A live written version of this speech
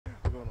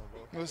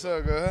What's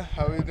up, girl?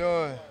 How we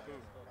doing?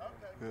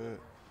 Good.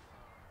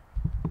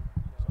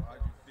 So how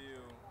did you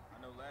feel?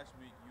 I know last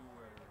week you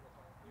were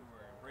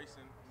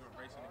embracing the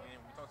game.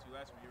 We talked to you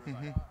last week. You were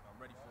like, I'm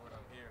ready for it.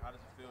 I'm here. How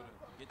does it feel to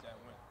get that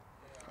win?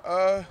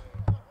 Uh,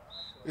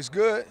 it's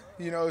good.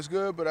 It's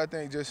good, but I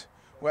think just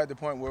we're at the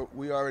point where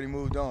we already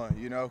moved on.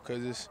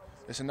 Because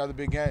it's another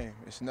big game.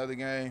 It's another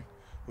game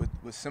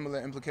with similar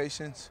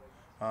implications.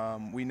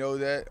 We know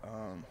that.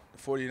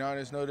 The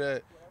 49ers know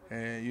that.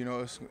 And,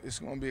 it's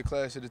going to be a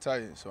clash of the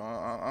Titans. So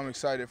I'm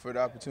excited for the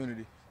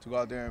opportunity to go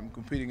out there and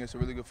compete against a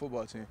really good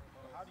football team.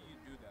 But how do you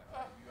do that?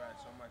 Like, you had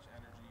so much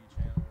energy,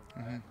 channels,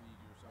 athlete,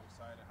 you were so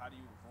excited. How do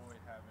you avoid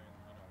having,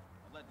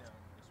 a letdown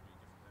this week?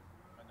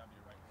 If that might not be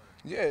the right word.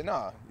 Yeah,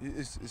 nah,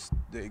 it's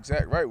the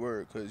exact right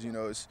word because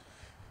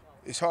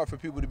it's hard for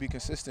people to be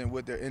consistent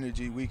with their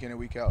energy week in and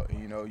week out.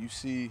 And, you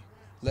see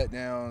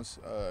letdowns,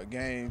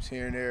 games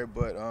here and there,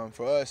 but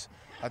for us,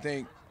 I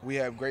think we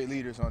have great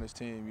leaders on this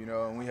team.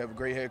 And we have a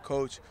great head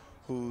coach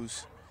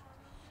who's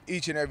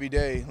each and every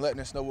day letting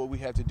us know what we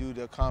have to do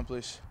to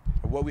accomplish,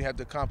 or what we have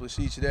to accomplish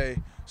each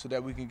day, so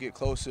that we can get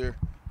closer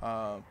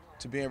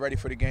to being ready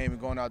for the game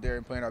and going out there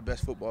and playing our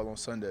best football on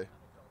Sunday.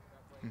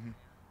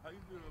 How you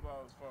feel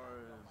about as far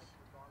as,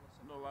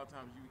 I know a lot of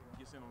times you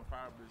get sent on the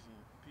fire blitz and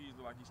Pease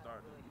look like he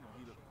started to,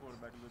 heat up the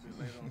quarterback a little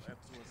bit later on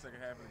after towards the second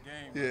half of the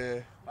game.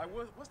 Yeah. Like,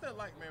 what's that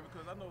like, man?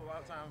 Because I know a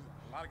lot of times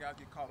a lot of guys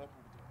get caught up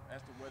as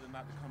to whether or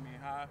not to come in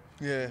high.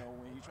 Yeah.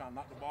 When you try to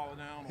knock the ball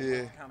down or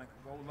Yeah. kind of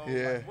go low.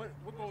 Yeah. Like,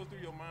 what goes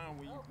through your mind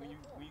when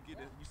you get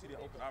that, you see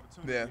that open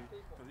opportunity Yeah. to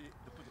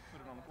put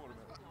it on the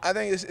quarterback? I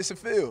think it's a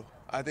feel.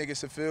 I think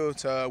it's a feel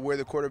to where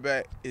the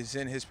quarterback is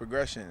in his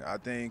progression. I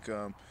think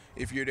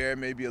if you're there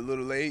maybe a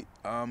little late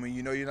and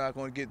you're not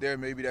going to get there,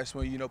 maybe that's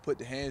when put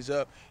the hands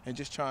up and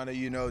just trying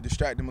to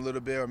distract them a little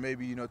bit, or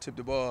maybe tip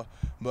the ball.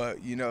 But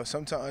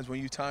sometimes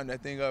when you time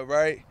that thing up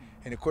right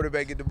and the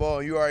quarterback get the ball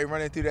and you already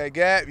running through that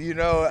gap,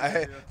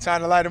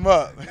 time to light them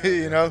up. I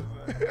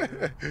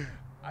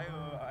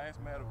asked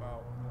Matt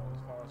about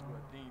as far as what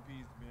Dean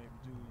Pease been able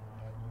to do.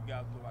 You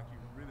guys look like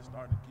you're really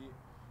starting to get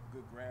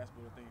good grasp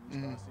of the thing. You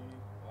start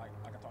seeing like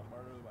I talked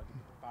about earlier, like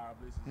the fire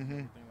blitzes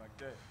and everything like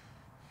that.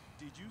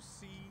 Did you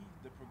see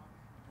the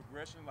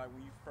progression, like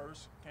when you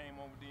first came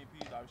on with Dean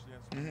Pease? Obviously, you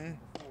had some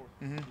before.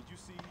 Did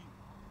you see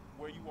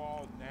where you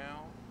are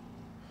now?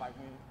 Like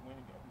when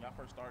y'all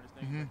first started this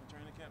thing in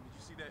training camp, did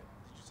you see that?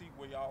 Did you see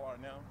where y'all are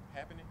now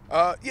happening?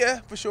 Yeah,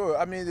 for sure.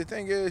 I mean, the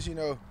thing is,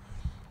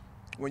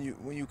 when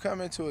you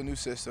come into a new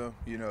system,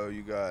 you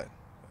got a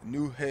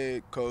new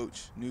head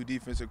coach, new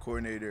defensive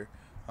coordinator.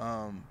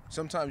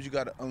 Sometimes you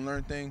got to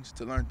unlearn things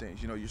to learn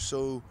things. You're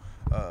so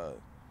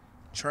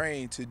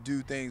trained to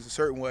do things a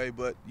certain way,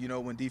 but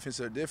when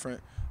defenses are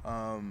different,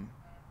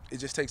 it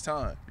just takes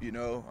time.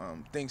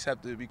 Things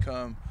have to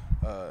become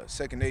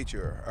second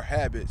nature or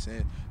habits,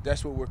 and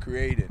that's what we're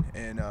creating.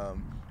 And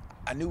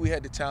I knew we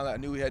had the talent, I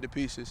knew we had the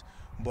pieces,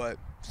 but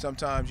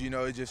sometimes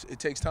it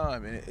takes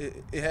time, and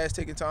it has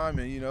taken time,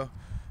 and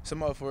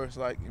some of us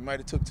like it might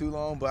have took too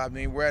long, but I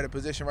mean we're at a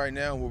position right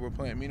now where we're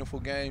playing meaningful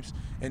games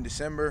in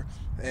December,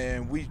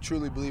 and we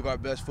truly believe our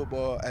best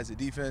football as a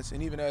defense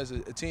and even as a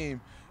team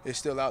is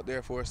still out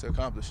there for us to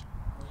accomplish.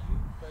 When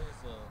you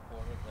face a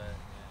quarterback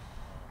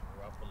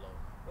in Garoppolo,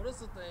 what are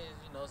some things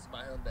you notice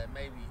about him that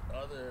maybe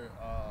other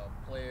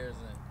players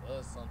and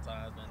us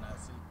sometimes may not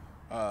see?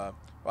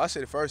 Well, I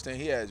say the first thing,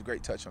 he has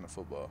great touch on the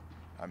football.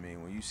 I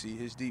mean, when you see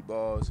his deep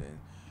balls and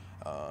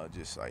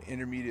just like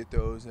intermediate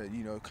throws that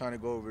kind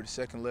of go over the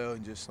second level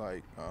and just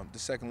like the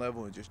second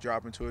level and just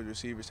drop into his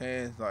receiver's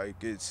hands,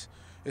 like it's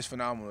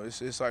phenomenal.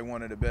 It's like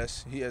one of the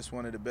best. He has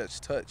one of the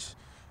best touch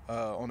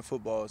on the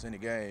footballs in the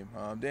game.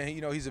 Then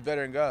he's a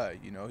veteran guy.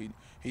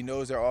 He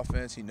knows their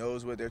offense. He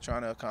knows what they're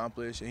trying to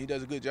accomplish, and he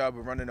does a good job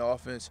of running the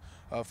offense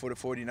for the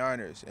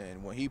 49ers.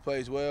 And when he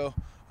plays well,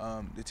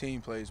 the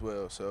team plays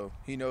well. So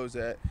he knows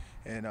that,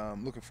 and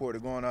I'm looking forward to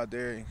going out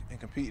there and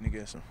competing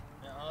against him.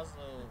 And also,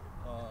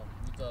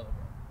 you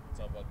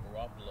talk about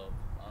Garoppolo.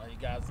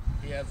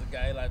 He has a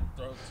guy he like to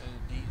throw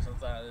too deep.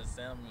 Sometimes it's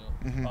Samuel.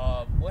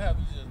 What have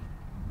you just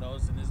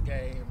noticed in this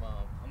game?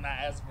 I'm not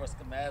asking for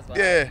schematics, but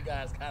how you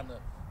guys kind of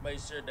make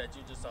sure that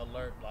you just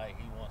alert like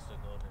he wants to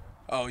go there.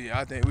 Oh, yeah,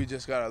 I think we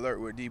just got to alert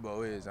where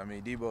Debo is. I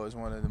mean, Debo is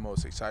one of the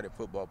most exciting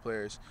football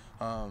players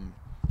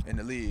in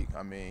the league.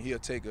 I mean, he'll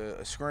take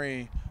a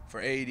screen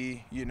for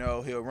 80,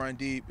 he'll run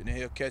deep, and then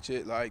he'll catch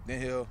it,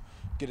 then he'll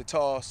get a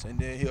toss, and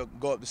then he'll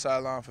go up the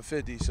sideline for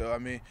 50. So, I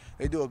mean,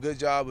 they do a good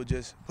job of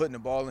just putting the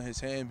ball in his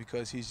hand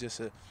because he's just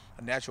a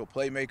natural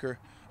playmaker.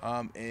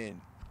 And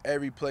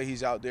every play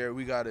he's out there,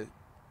 we got to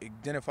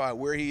identify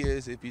where he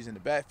is, if he's in the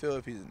backfield,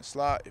 if he's in the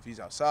slot, if he's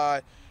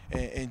outside,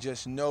 and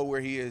just know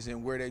where he is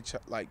and where they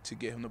like to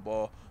get him the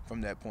ball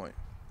from that point.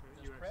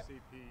 USCP,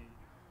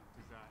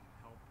 does that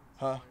help?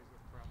 Huh?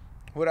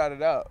 Without a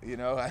doubt,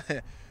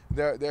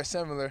 they're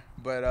similar,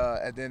 but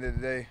at the end of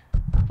the day,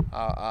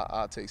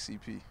 I'll take CP.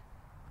 Does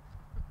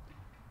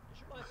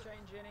your life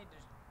change any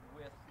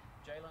with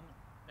Jaylinn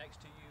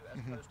next to you as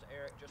opposed to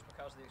Erik just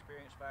because of the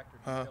experience factor?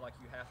 Do you feel like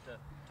you have to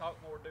talk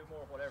more, do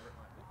more, whatever it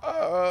might be?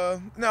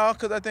 No,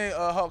 because I think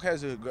Hawk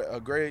has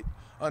a great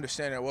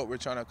understanding of what we're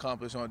trying to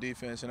accomplish on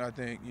defense, and I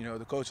think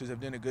the coaches have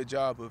done a good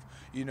job of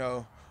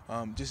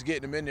just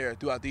getting him in there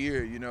throughout the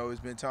year. It's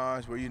been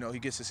times where he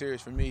gets a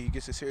series for me, he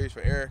gets a series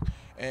for Erik,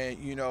 and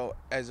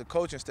as a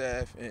coaching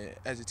staff and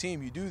as a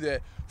team, you do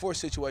that for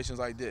situations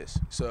like this.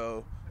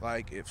 So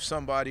like if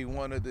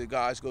one of the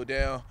guys go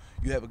down,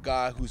 you have a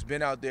guy who's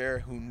been out there,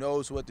 who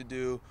knows what to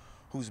do,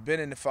 who's been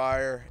in the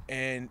fire,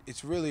 and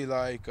it's really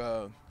like.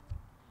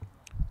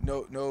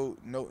 No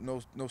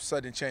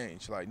sudden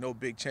change, like no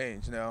big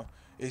change. Now,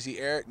 is he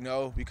Erik?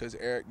 No, because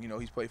Erik,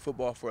 he's played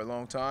football for a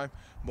long time.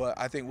 But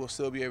I think we'll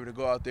still be able to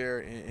go out there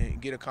and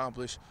get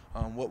accomplished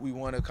what we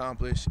want to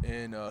accomplish,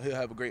 and he'll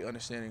have a great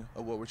understanding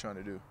of what we're trying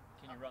to do.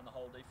 Can you run the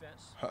whole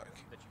defense that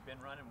you've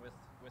been running with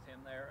him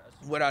there?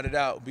 Without a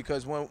doubt,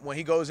 because when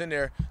he goes in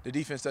there, the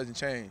defense doesn't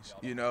change.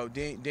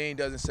 Dean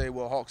doesn't say,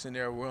 well, Hawk's in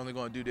there, we're only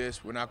going to do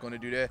this, we're not going to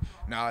do that.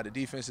 Nah, the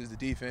defense is the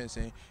defense,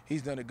 and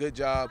he's done a great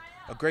job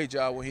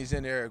when he's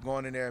in there,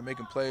 going in there and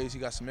making plays. He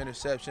got some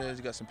interceptions,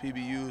 he got some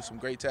PBUs, some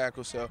great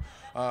tackles. So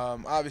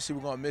obviously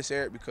we're going to miss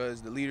Erik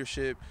because the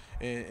leadership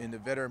and the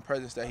veteran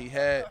presence that he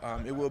had,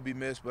 it will be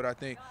missed. But I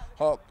think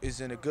Hawk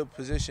is in a good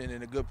position,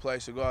 in a good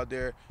place to go out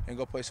there and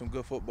go play some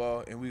good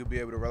football, and we will be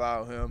able to rely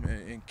on him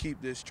and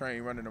keep this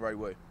train running the right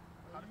way.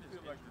 How did you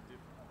feel like the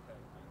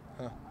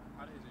difference?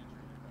 How did his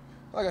injury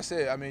impact? Like I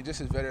said, I mean, just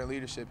his veteran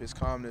leadership, his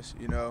calmness,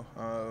 he's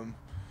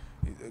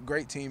a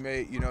great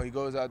teammate. He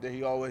goes out there,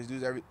 he always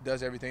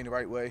does everything the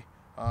right way.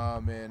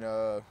 We're going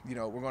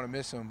to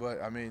miss him.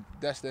 But, I mean,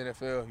 that's the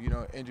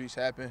NFL. Injuries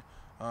happen.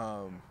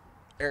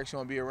 Erik's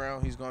going to be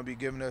around. He's going to be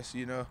giving us,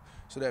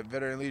 so that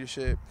veteran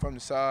leadership from the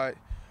side.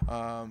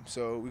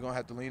 So we're going to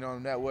have to lean on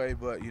him that way.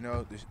 But,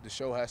 the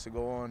show has to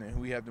go on, and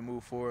we have to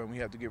move forward, and we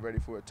have to get ready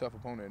for a tough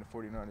opponent in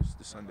the 49ers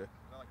this Sunday. Was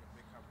that like a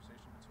big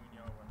conversation between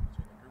y'all,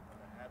 between the group when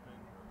that happened,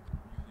 or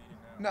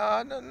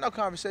you leading now? No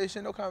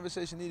conversation. No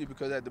conversation needed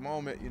because at the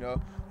moment,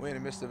 we're in the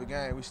midst of a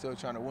game. We're still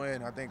trying to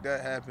win. I think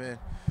that happened,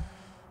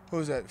 what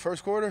was that,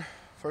 first quarter,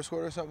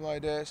 something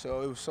like that.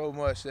 So it was so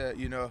much that,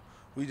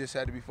 we just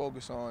had to be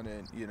focused on.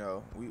 And,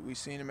 we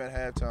seen him at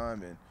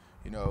halftime and,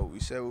 we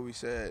said what we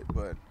said.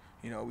 But,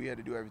 we had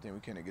to do everything we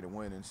can to get a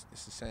win. And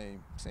it's the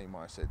same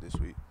mindset this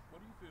week. What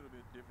do you feel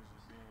the difference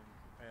has been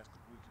the past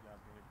couple weeks? You guys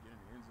been able to get in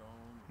the end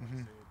zone, like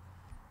you said,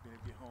 been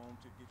able to get home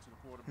to get to the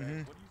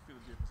quarterback. What do you feel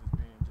the difference has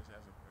been just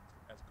as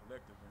a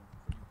collective and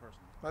for you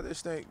personally? I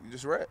just think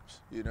just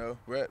reps,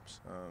 reps.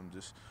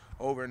 Just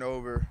over and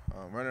over,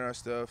 running our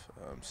stuff,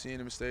 seeing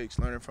the mistakes,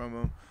 learning from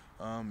them.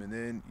 And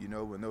then,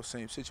 when those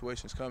same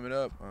situations coming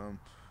up,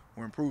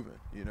 we're improving,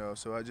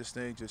 So I just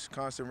think just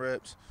constant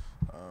reps,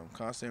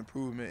 constant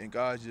improvement, and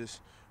guys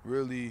just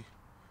really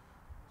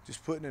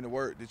just putting in the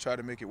work to try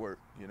to make it work,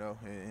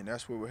 and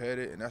that's where we're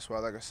headed. And that's why,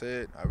 like I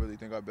said, I really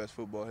think our best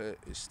football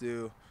is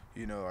still,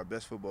 our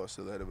best football is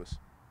still ahead of us.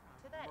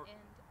 To that end,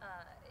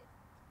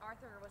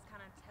 Arthur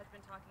has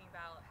been talking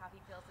about how he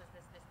feels as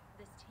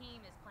this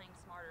team is playing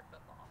smarter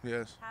football.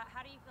 Yes.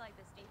 How do you feel like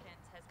this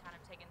defense has kind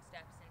of taken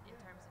steps in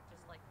terms of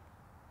just like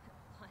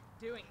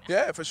doing that?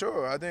 Yeah, for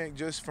sure. I think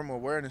just from an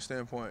awareness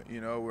standpoint,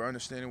 we're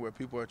understanding where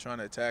people are trying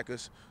to attack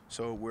us,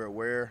 so we're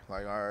aware,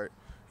 like, all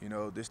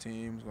right, this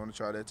team's going to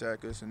try to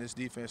attack us, and this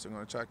defense are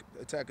going to try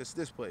to attack us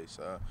this place.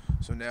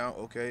 So now,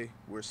 okay,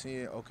 we're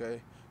seeing,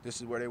 okay, this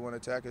is where they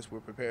want to attack us. We're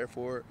prepared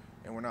for it,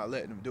 and we're not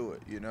letting them do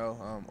it,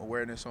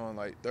 Awareness on,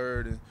 like,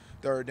 third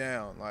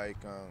down, like,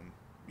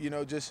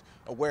 just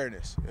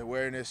awareness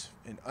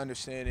and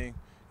understanding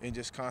and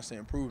just constant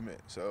improvement.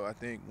 So I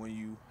think when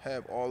you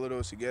have all of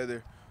those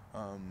together,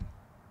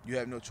 you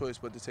have no choice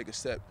but to take a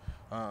step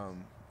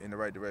in the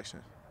right direction.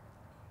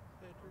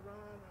 Hey, Duron,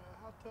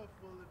 how tough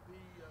will it be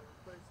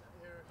replacing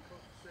Erik? Coach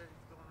said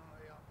he's going on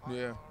a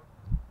IR. Yeah.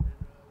 And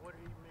what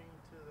did he mean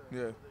to the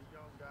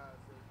young guys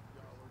that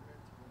y'all were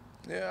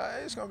mentoring?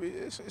 Yeah,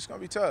 it's gonna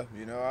be tough.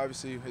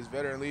 Obviously his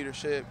veteran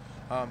leadership,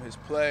 his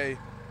play,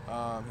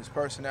 his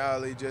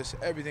personality, just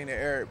everything that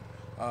Erik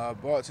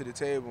brought to the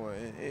table,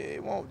 and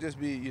it won't just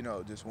be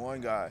just one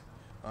guy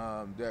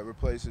that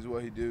replaces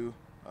what he do.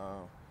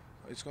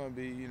 It's gonna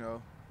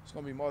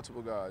be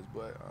multiple guys,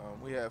 but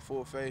we have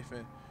full faith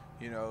in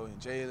in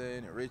Jaylinn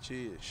and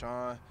Richie and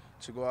Sean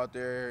to go out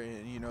there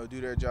and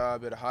do their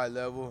job at a high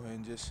level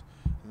and just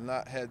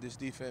not have this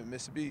defense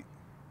miss a beat.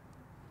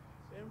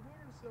 And what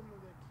are some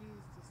of the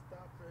keys to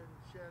stopping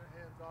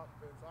Shanahan's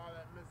offense? All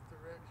that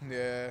misdirection,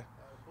 Yeah.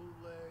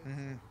 bootlegs,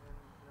 Mhm. and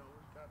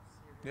we got to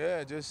see it.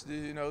 Yeah, just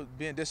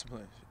being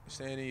disciplined,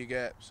 staying in your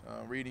gaps,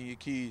 reading your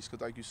keys,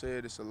 because like you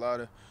said, it's a lot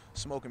of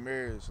smoke and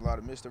mirrors, a lot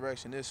of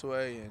misdirection this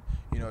way, and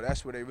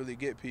that's where they really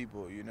get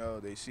people.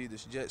 They see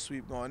this jet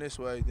sweep going this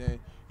way, then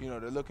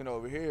they're looking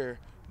over here,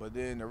 but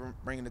then they're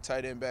bringing the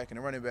tight end back and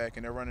the running back,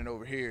 and they're running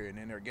over here, and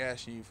then they're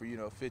gashing you for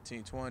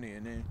 15, 20,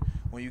 and then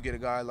when you get a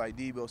guy like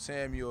Deebo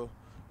Samuel,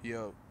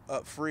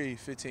 up free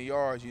 15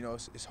 yards,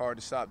 it's hard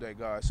to stop that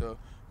guy. So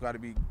we got to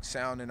be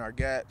sound in our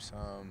gaps,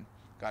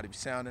 got to be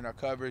sound in our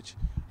coverage,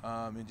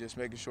 and just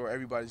making sure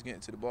everybody's getting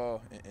to the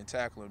ball and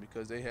tackling,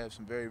 because they have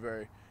some very,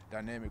 very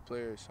dynamic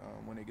players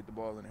when they get the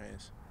ball in their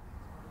hands.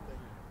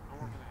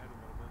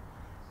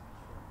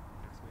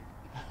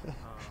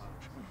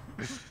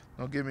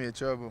 Don't get me in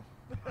trouble.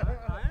 All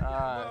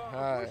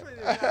right.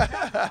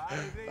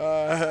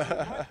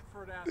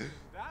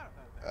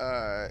 All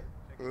right.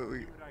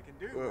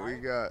 What we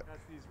got?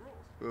 That's these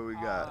rules. What we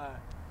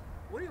got?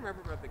 What do you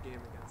remember about the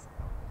game against the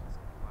Falcons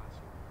last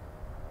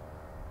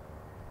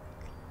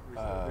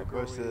year?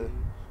 Versus,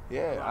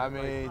 yeah, I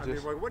mean,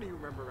 what do you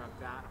remember about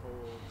that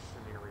whole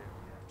scenario?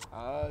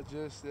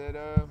 Just that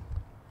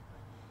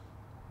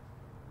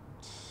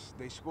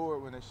they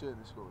scored when they shouldn't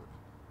have scored.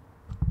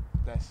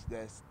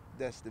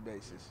 That's the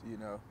basis, you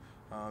know.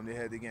 They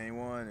had the game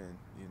won, and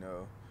you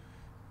know,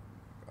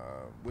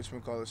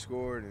 whatchamacallit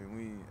scored, and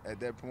we at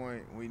that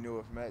point we knew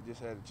if Matt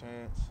just had a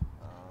chance,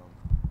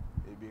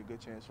 it'd be a good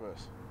chance for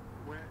us.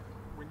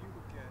 When you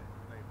look at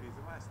like the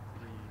last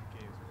 3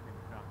 games between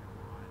the Falcons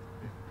and the Lions,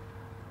 have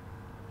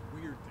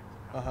been weird things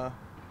have happened.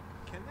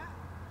 Can that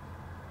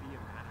be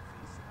a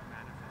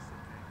manifested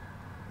thing?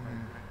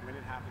 Like when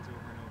it happens over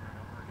and over and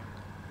over again,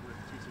 where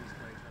the 2 teams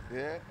play each other?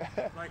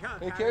 Yeah, like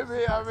huh, it can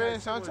be. I mean,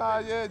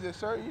 sometimes just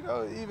certain, you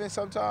know, even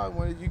sometimes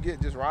when you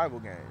get just rival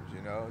games,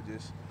 you know,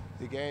 just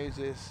the games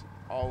just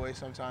always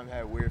sometimes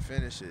have weird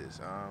finishes.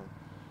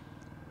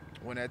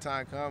 When that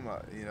time comes,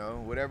 you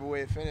know, whatever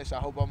way it finishes, I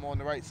hope I'm on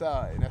the right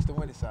side, and that's the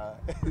winning side.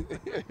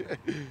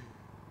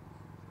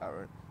 All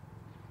right.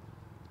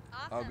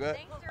 Awesome. All good?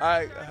 Thanks, All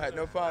right, Duron.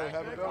 no problem.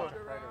 Have a good one.